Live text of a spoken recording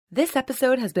This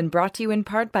episode has been brought to you in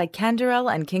part by Canderel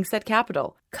and Kingset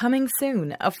Capital. Coming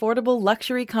soon, affordable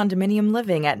luxury condominium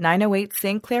living at 908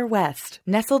 St. Clair West.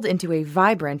 Nestled into a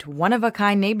vibrant,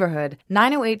 one-of-a-kind neighborhood,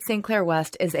 908 St. Clair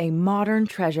West is a modern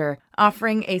treasure,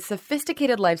 offering a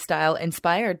sophisticated lifestyle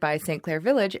inspired by St. Clair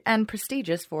Village and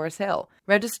prestigious Forest Hill.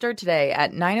 Register today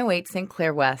at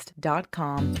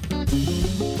 908stclairwest.com.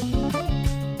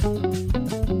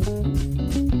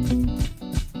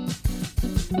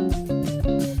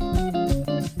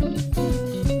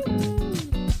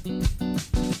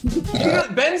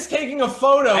 Ben's taking a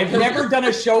photo. I've never done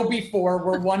a show before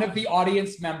where one of the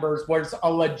audience members was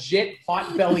a legit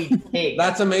pot-bellied pig.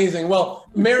 That's amazing. Well,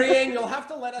 Marianne, you'll have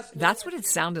to let us know. That's what it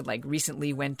sounded like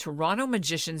recently when Toronto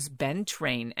magicians Ben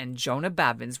Train and Jonah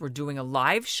Babbins were doing a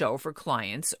live show for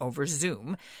clients over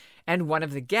Zoom, and one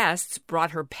of the guests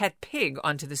brought her pet pig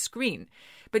onto the screen.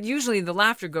 But usually the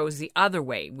laughter goes the other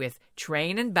way, with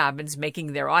Train and Babbins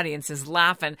making their audiences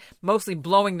laugh and mostly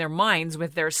blowing their minds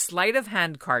with their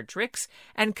sleight-of-hand card tricks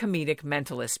and comedic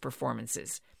mentalist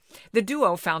performances. The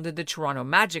duo founded the Toronto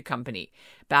Magic Company.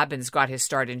 Babbins got his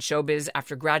start in showbiz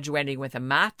after graduating with a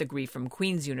math degree from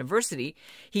Queen's University.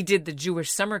 He did the Jewish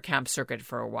summer camp circuit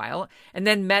for a while, and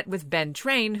then met with Ben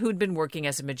Train, who'd been working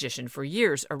as a magician for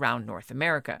years around North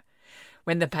America.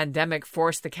 When the pandemic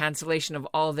forced the cancellation of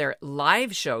all their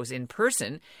live shows in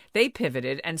person, they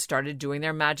pivoted and started doing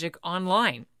their magic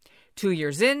online. 2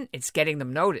 years in, it's getting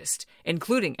them noticed,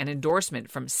 including an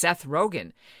endorsement from Seth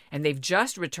Rogen. And they've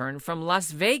just returned from Las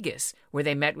Vegas, where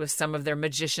they met with some of their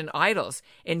magician idols,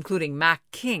 including Mac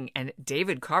King and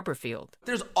David Copperfield.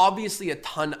 There's obviously a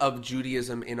ton of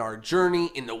Judaism in our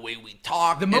journey, in the way we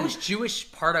talk. The most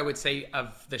Jewish part, I would say,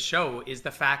 of the show is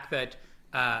the fact that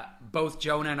both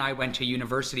Jonah and I went to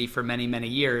university for many, many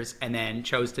years and then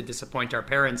chose to disappoint our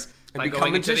parents by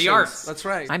going into the arts. That's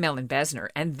right. I'm Ellen Besner,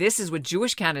 and this is what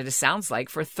Jewish Canada sounds like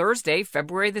for Thursday,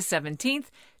 February the 17th,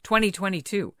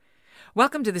 2022.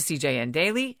 Welcome to the CJN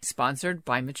Daily, sponsored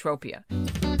by Metropia.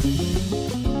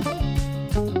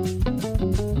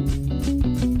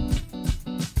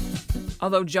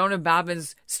 Although Jonah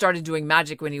Babbins started doing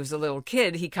magic when he was a little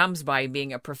kid, he comes by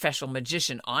being a professional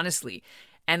magician, honestly.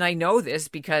 And I know this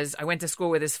because I went to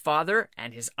school with his father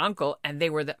and his uncle, and they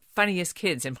were the funniest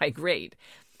kids in my grade.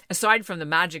 Aside from the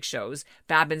magic shows,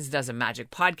 Babbins does a magic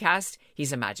podcast,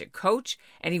 he's a magic coach,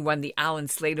 and he won the Alan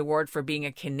Slade Award for being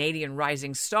a Canadian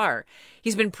rising star.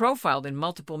 He's been profiled in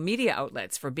multiple media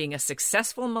outlets for being a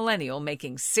successful millennial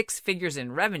making 6 figures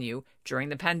in revenue during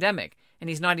the pandemic,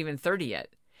 and he's not even 30 yet.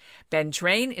 Ben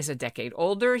Train is a decade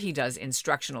older. He does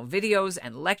instructional videos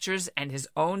and lectures and his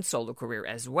own solo career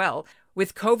as well.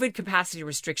 With COVID capacity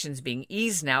restrictions being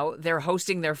eased now, they're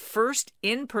hosting their first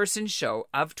in-person show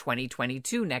of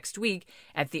 2022 next week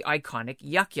at the iconic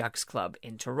Yuck Yucks Club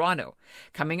in Toronto.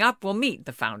 Coming up, we'll meet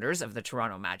the founders of the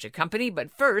Toronto Magic Company,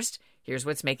 but first, here's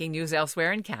what's making news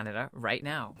elsewhere in Canada right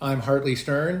now. I'm Hartley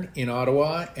Stern in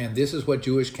Ottawa, and this is what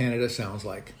Jewish Canada sounds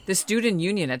like. The student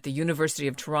union at the University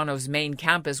of Toronto's main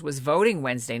campus was voting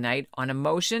Wednesday night on a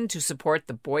motion to support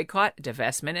the boycott,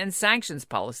 divestment, and sanctions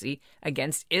policy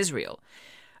against Israel.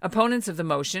 Opponents of the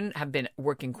motion have been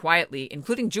working quietly,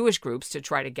 including Jewish groups, to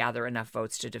try to gather enough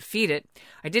votes to defeat it.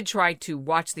 I did try to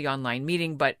watch the online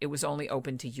meeting, but it was only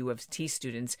open to U of T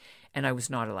students, and I was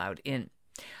not allowed in.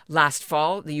 Last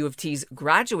fall, the U of T's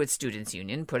Graduate Students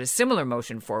Union put a similar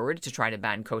motion forward to try to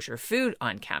ban kosher food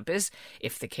on campus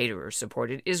if the caterers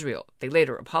supported Israel. They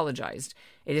later apologized.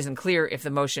 It isn't clear if the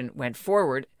motion went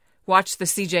forward. Watch the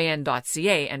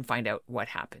CJN.ca and find out what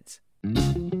happens.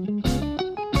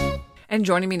 And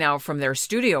joining me now from their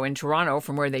studio in Toronto,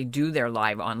 from where they do their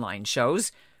live online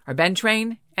shows, are Ben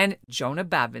Train and Jonah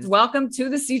Babbins. Welcome to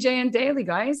the CJN Daily,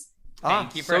 guys.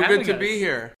 Thank you for so having good to us. be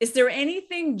here. Is there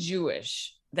anything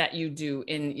Jewish that you do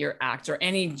in your acts, or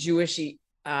any Jewishy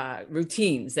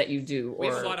routines that you do? We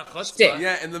or have a lot of chutzpah. stick?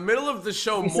 Yeah, in the middle of the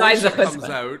show, Besides Moshe the comes chutzpah.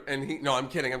 out, and no, I'm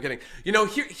kidding. You know,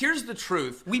 here's the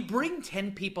truth. We bring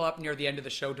 10 people up near the end of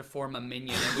the show to form a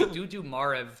minion, and we do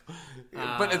Marev.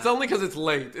 But it's only because it's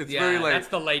late. It's very late. That's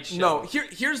the late show. No,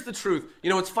 here's the truth. You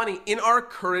know, it's funny. In our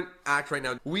current act right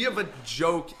now, we have a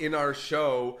joke in our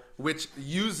show which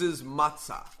uses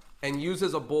matzah and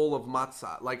uses a bowl of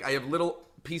matzah. Like, I have little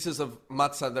pieces of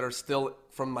matzah that are still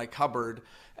from my cupboard.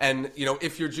 And, you know,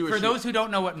 if you're Jewish... For those who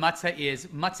don't know what matzah is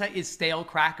stale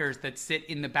crackers that sit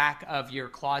in the back of your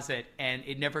closet, and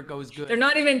it never goes good. They're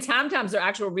not even tam-tams. They're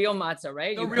actual real matzah,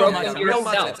 right? They're You real broke them matzah. Real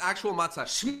yourself. matzah. It's actual matzah.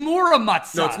 Shmura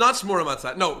matzah. No, it's not shmura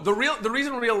matzah. No, the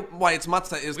reason why it's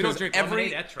matzah is We don't because drink every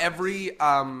lemonade at Travis.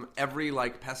 every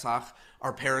like Pesach,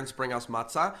 our parents bring us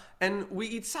matzah, and we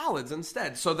eat salads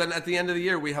instead. So then at the end of the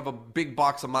year, we have a big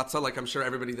box of matzah, like I'm sure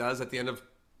everybody does at the end of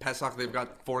Pesach. They've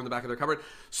got 4 in the back of their cupboard.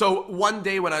 So one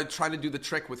day when I was trying to do the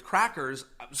trick with crackers,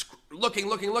 I was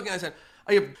looking. I said,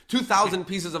 I have 2,000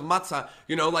 pieces of matzah,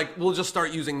 like we'll just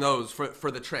start using those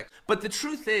for the trick. But the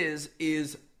truth is,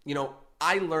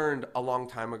 I learned a long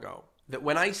time ago that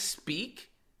when I speak,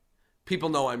 people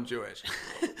know I'm Jewish.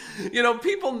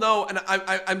 People know, and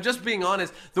I'm just being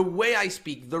honest, the way I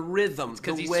speak, the rhythm. It's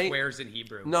because he swears in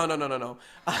Hebrew. No.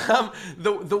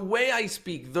 The way I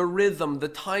speak, the rhythm, the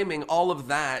timing, all of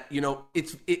that,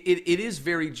 it is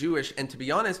very Jewish. And to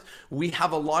be honest, we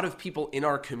have a lot of people in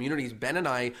our communities, Ben and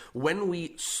I, when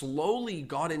we slowly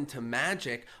got into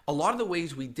magic, a lot of the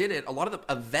ways we did it, a lot of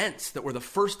the events that were the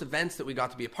first events that we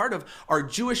got to be a part of are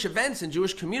Jewish events in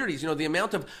Jewish communities. The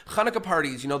amount of Hanukkah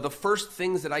parties, the first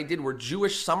things that I did were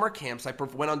Jewish summer camps. I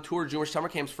went on tour Jewish summer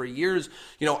camps for years.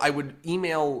 I would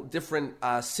email different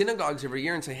synagogues every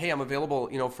year and say, hey, I'm available,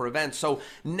 for events. So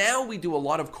now we do a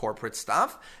lot of corporate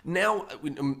stuff. Now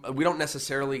we don't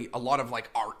necessarily, a lot of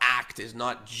like our act is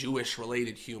not Jewish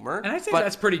related humor. And I'd say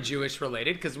that's pretty Jewish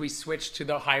related because we switched to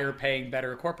the higher paying,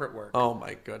 better corporate work. Oh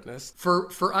my goodness.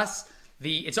 For us,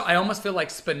 I almost feel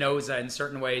like Spinoza in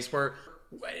certain ways where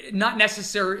not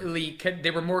necessarily,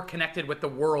 they were more connected with the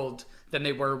world than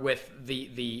they were with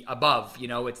the above.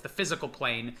 It's the physical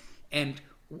plane. And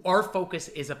our focus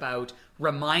is about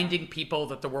reminding people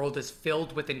that the world is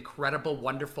filled with incredible,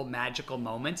 wonderful, magical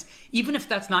moments. Even if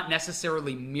that's not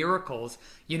necessarily miracles,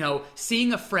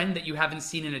 seeing a friend that you haven't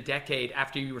seen in a decade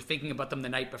after you were thinking about them the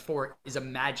night before is a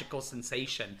magical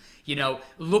sensation.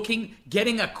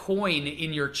 Getting a coin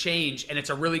in your change, and it's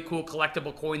a really cool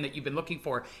collectible coin that you've been looking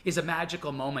for, is a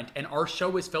magical moment. And our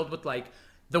show is filled with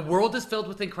the world is filled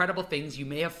with incredible things. You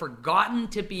may have forgotten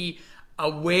to be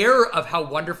aware of how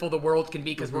wonderful the world can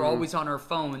be because we're always on our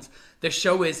phones. The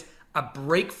show is a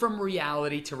break from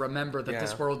reality to remember that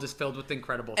this world is filled with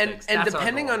incredible things. And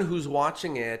depending on who's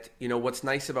watching it, what's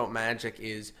nice about magic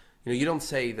is, you don't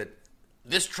say that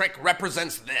this trick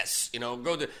represents this,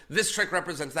 this trick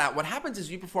represents that. What happens is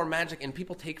you perform magic and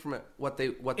people take from it what they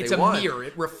want. It's a mirror.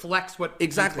 It reflects what you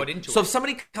put into it. So if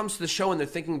somebody comes to the show and they're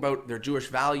thinking about their Jewish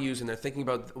values and they're thinking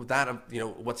about that,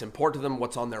 what's important to them,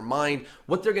 what's on their mind,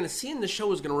 what they're going to see in the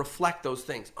show is going to reflect those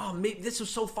things. Oh, maybe this was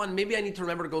so fun. Maybe I need to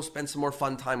remember to go spend some more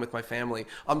fun time with my family.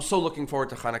 I'm so looking forward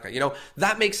to Hanukkah.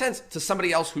 That makes sense to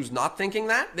somebody else who's not thinking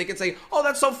that. They can say, oh,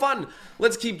 that's so fun.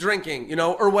 Let's keep drinking,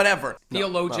 or whatever.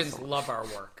 Theologians love our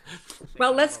work.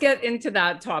 Well, let's get into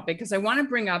that topic because I want to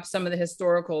bring up some of the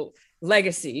historical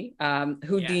legacy.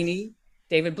 Houdini,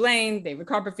 David Blaine, David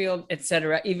Copperfield,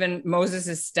 etc., even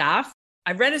Moses' staff.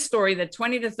 I read a story that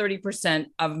 20 to 30%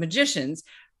 of magicians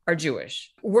are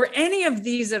Jewish. Were any of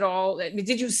these at all?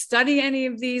 Did you study any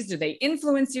of these? Do they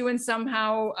influence you in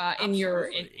somehow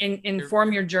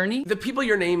inform your journey? The people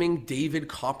you're naming, David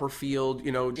Copperfield,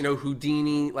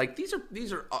 Houdini,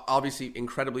 these are obviously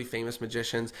incredibly famous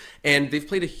magicians, and they've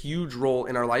played a huge role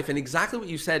in our life. And exactly what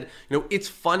you said, it's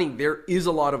funny. There is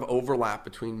a lot of overlap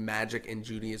between magic and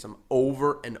Judaism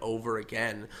over and over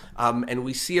again, and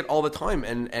we see it all the time.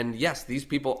 And yes, these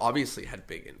people obviously had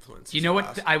big influence. You know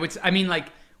what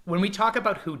when we talk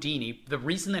about Houdini, the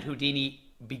reason that Houdini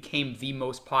became the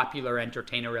most popular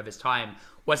entertainer of his time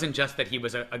wasn't just that he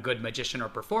was a good magician or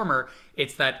performer.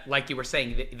 It's that, like you were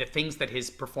saying, the things that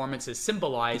his performances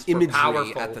symbolized were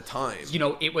powerful at the time.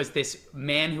 It was this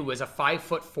man who was a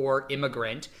 5'4"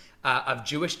 immigrant of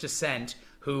Jewish descent,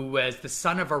 who was the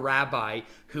son of a rabbi,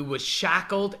 who was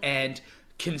shackled and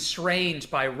constrained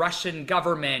by Russian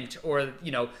government or,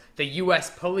 the U.S.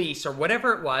 police or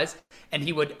whatever it was, and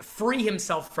he would free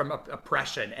himself from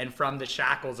oppression and from the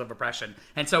shackles of oppression.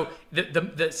 And so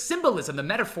the symbolism, the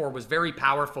metaphor was very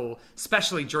powerful,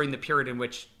 especially during the period in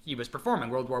which he was performing,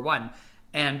 World War I.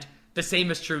 And the same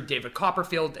is true David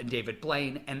Copperfield and David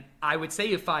Blaine. And I would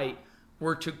say if I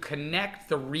were to connect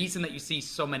the reason that you see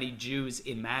so many Jews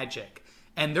in magic,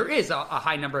 and there is a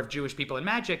high number of Jewish people in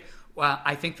magic,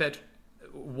 I think that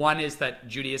one is that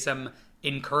Judaism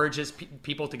encourages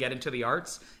people to get into the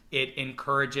arts. It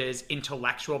encourages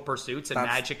intellectual pursuits, and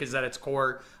magic is at its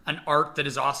core an art that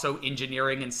is also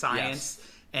engineering and science. Yes.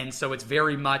 And so it's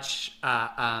very much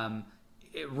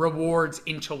it rewards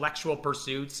intellectual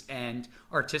pursuits and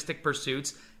artistic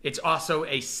pursuits. It's also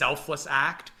a selfless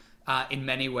act in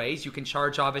many ways. You can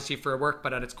charge obviously for work,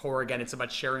 but at its core, again, it's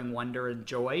about sharing wonder and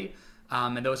joy.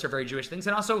 And those are very Jewish things.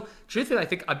 And also, truthfully, I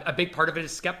think a big part of it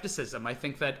is skepticism. I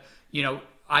think that,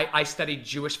 I studied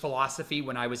Jewish philosophy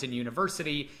when I was in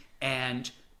university, and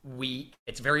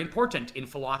it's very important in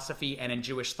philosophy and in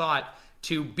Jewish thought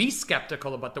to be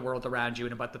skeptical about the world around you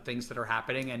and about the things that are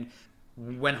happening. And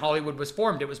when Hollywood was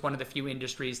formed, it was one of the few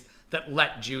industries that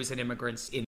let Jews and immigrants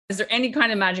in. Is there any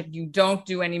kind of magic you don't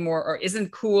do anymore or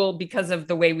isn't cool because of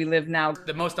the way we live now?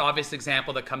 The most obvious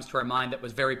example that comes to our mind that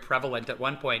was very prevalent at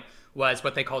one point was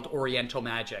what they called Oriental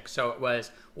magic. So it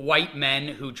was white men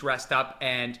who dressed up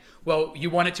and, well, you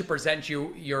wanted to present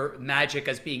your magic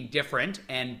as being different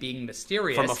and being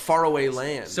mysterious. From a faraway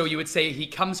land. So you would say he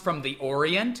comes from the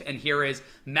Orient, and here is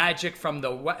magic from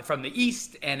the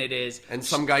East, and it is... And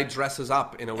some guy dresses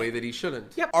up in a way that he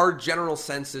shouldn't. Yep. Our general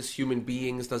sense as human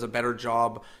beings does a better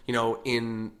job,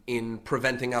 in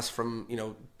preventing us from,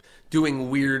 doing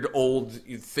weird old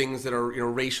things that are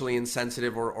racially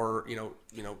insensitive or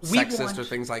sexist or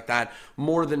things like that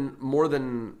more than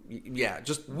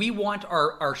we want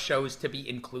our shows to be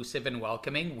inclusive and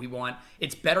welcoming.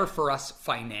 It's better for us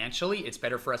financially, it's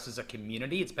better for us as a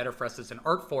community, it's better for us as an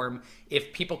art form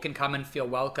if people can come and feel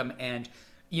welcome. And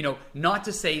not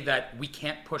to say that we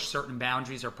can't push certain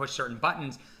boundaries or push certain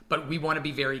buttons, but we want to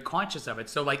be very conscious of it.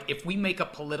 So like if we make a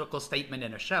political statement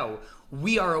in a show,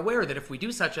 we are aware that if we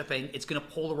do such a thing, it's going to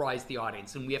polarize the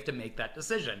audience, and we have to make that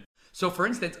decision. So for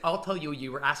instance, I'll tell you,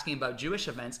 you were asking about Jewish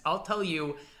events. I'll tell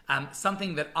you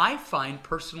something that I find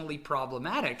personally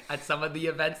problematic at some of the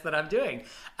events that I'm doing.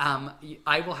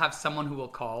 I will have someone who will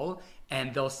call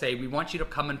and they'll say, we want you to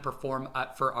come and perform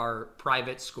for our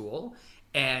private school.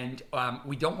 And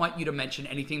we don't want you to mention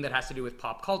anything that has to do with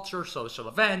pop culture, social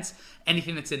events,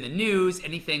 anything that's in the news,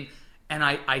 anything. And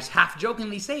I half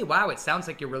jokingly say, wow, it sounds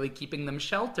like you're really keeping them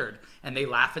sheltered. And they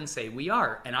laugh and say, we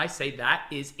are. And I say, that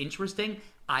is interesting.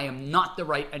 I am not the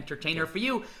right entertainer for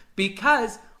you,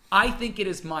 because I think it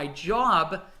is my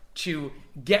job to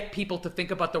get people to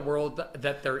think about the world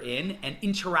that they're in and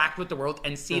interact with the world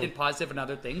and see it in positive and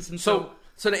other things. And so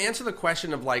to answer the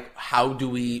question of like, how do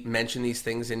we mention these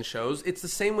things in shows? It's the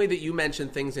same way that you mention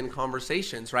things in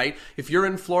conversations, right? If you're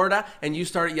in Florida and you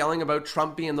start yelling about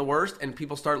Trump being the worst and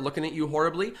people start looking at you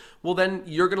horribly, well, then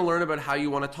you're going to learn about how you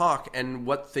want to talk and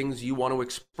what things you want to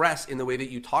express in the way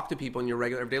that you talk to people in your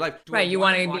regular everyday life. Right. You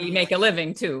want to make a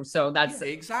living too. So that's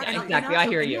exactly. Yeah, exactly. I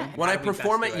hear you. When I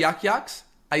perform at Yuck Yucks,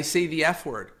 I say the F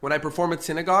word. When I perform at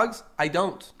synagogues, I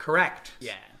don't. Correct.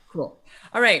 Yeah. Cool.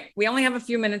 All right. We only have a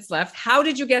few minutes left. How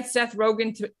did you get Seth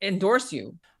Rogen to endorse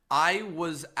you? I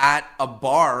was at a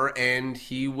bar and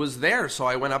he was there. So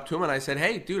I went up to him and I said,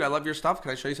 hey, dude, I love your stuff.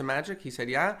 Can I show you some magic? He said,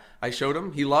 yeah. I showed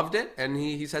him. He loved it. And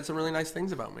he said some really nice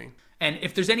things about me. And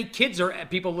if there's any kids or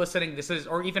people listening,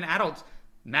 or even adults,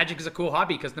 magic is a cool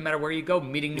hobby because no matter where you go,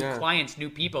 meeting new clients, new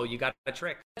people, you got a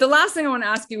trick. The last thing I want to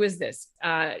ask you is this.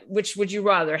 Which would you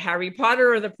rather, Harry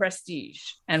Potter or The Prestige?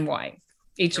 And why?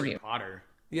 Each of you. Harry Potter.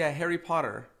 Yeah, Harry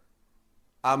Potter.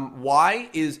 Why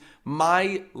is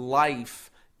my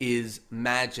life is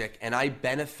magic, and I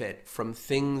benefit from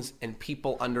things and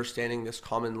people understanding this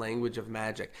common language of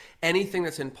magic. Anything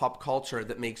that's in pop culture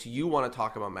that makes you want to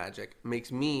talk about magic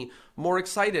makes me more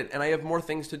excited, and I have more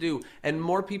things to do. And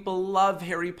more people love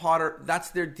Harry Potter.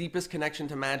 That's their deepest connection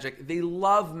to magic. They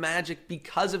love magic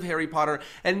because of Harry Potter,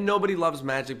 and nobody loves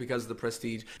magic because of The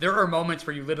Prestige. There are moments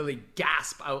where you literally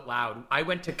gasp out loud. I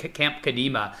went to Camp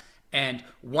Kadima, and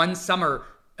one summer,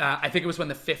 I think it was when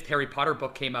the 5th Harry Potter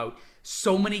book came out,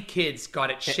 so many kids got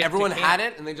it shipped. Everyone had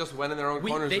it, and they just went in their own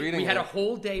corners reading it. We had a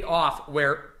whole day off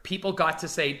where people got to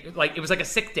say, like, it was like a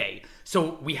sick day.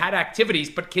 So we had activities,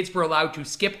 but kids were allowed to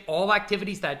skip all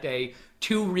activities that day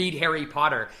to read Harry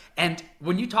Potter. And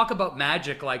when you talk about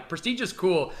magic, like, Prestige is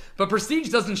cool, but Prestige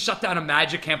doesn't shut down a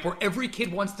magic camp where every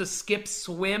kid wants to skip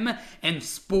swim and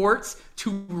sports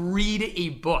to read a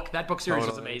book. That book series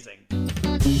is amazing.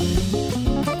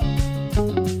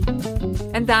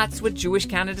 And that's what Jewish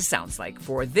Canada sounds like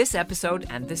for this episode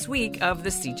and this week of the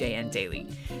CJN Daily.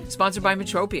 Sponsored by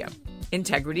Metropia.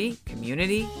 Integrity,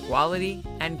 community, quality,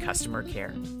 and customer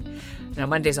care. Now,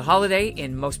 Monday's a holiday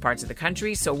in most parts of the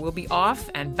country, so we'll be off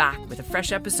and back with a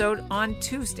fresh episode on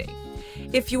Tuesday.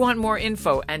 If you want more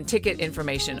info and ticket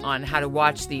information on how to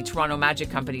watch the Toronto Magic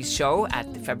Company's show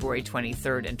at the February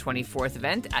 23rd and 24th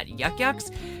event at Yuck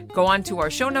Yucks, go on to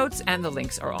our show notes and the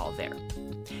links are all there.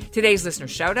 Today's listener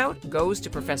shout-out goes to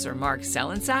Professor Mark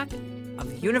Selensack of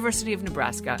the University of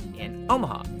Nebraska in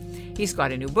Omaha. He's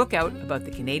got a new book out about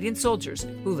the Canadian soldiers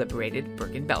who liberated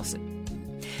Bergen-Belsen.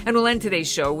 And we'll end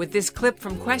today's show with this clip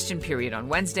from Question Period on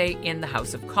Wednesday in the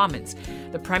House of Commons.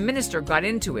 The Prime Minister got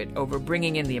into it over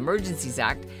bringing in the Emergencies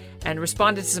Act and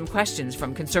responded to some questions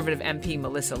from Conservative MP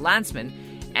Melissa Lantsman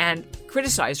and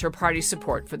criticized her party's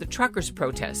support for the truckers'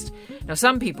 protest. Now,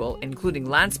 some people, including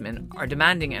Lantsman, are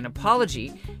demanding an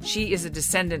apology. She is a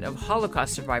descendant of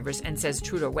Holocaust survivors and says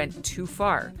Trudeau went too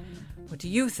far. What do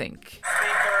you think?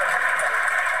 Speaker,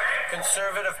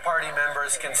 Conservative Party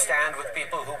members can stand with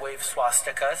people who wave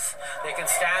swastikas. They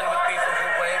can stand with people who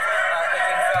wave the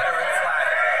Confederate flag.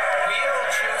 We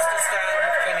will choose to stand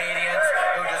with Canadians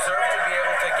who deserve to be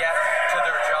able to get to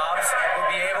their jobs, who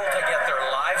be able to get their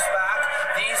lives back.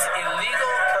 These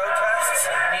illegal protests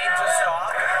need to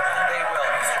stop, and they will,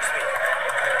 Mr. Speaker.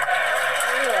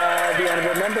 The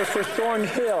honourable member for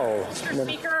Thornhill. Mr.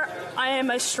 Speaker, I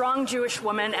am a strong Jewish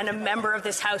woman and a member of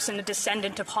this House and a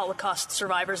descendant of Holocaust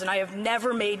survivors, and I have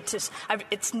never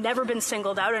it's never been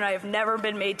singled out, and I have never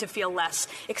been made to feel less,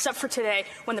 except for today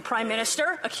when the Prime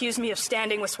Minister accused me of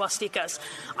standing with swastikas.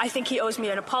 I think he owes me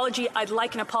an apology. I'd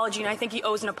like an apology, and I think he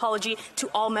owes an apology to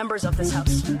all members of this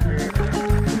House.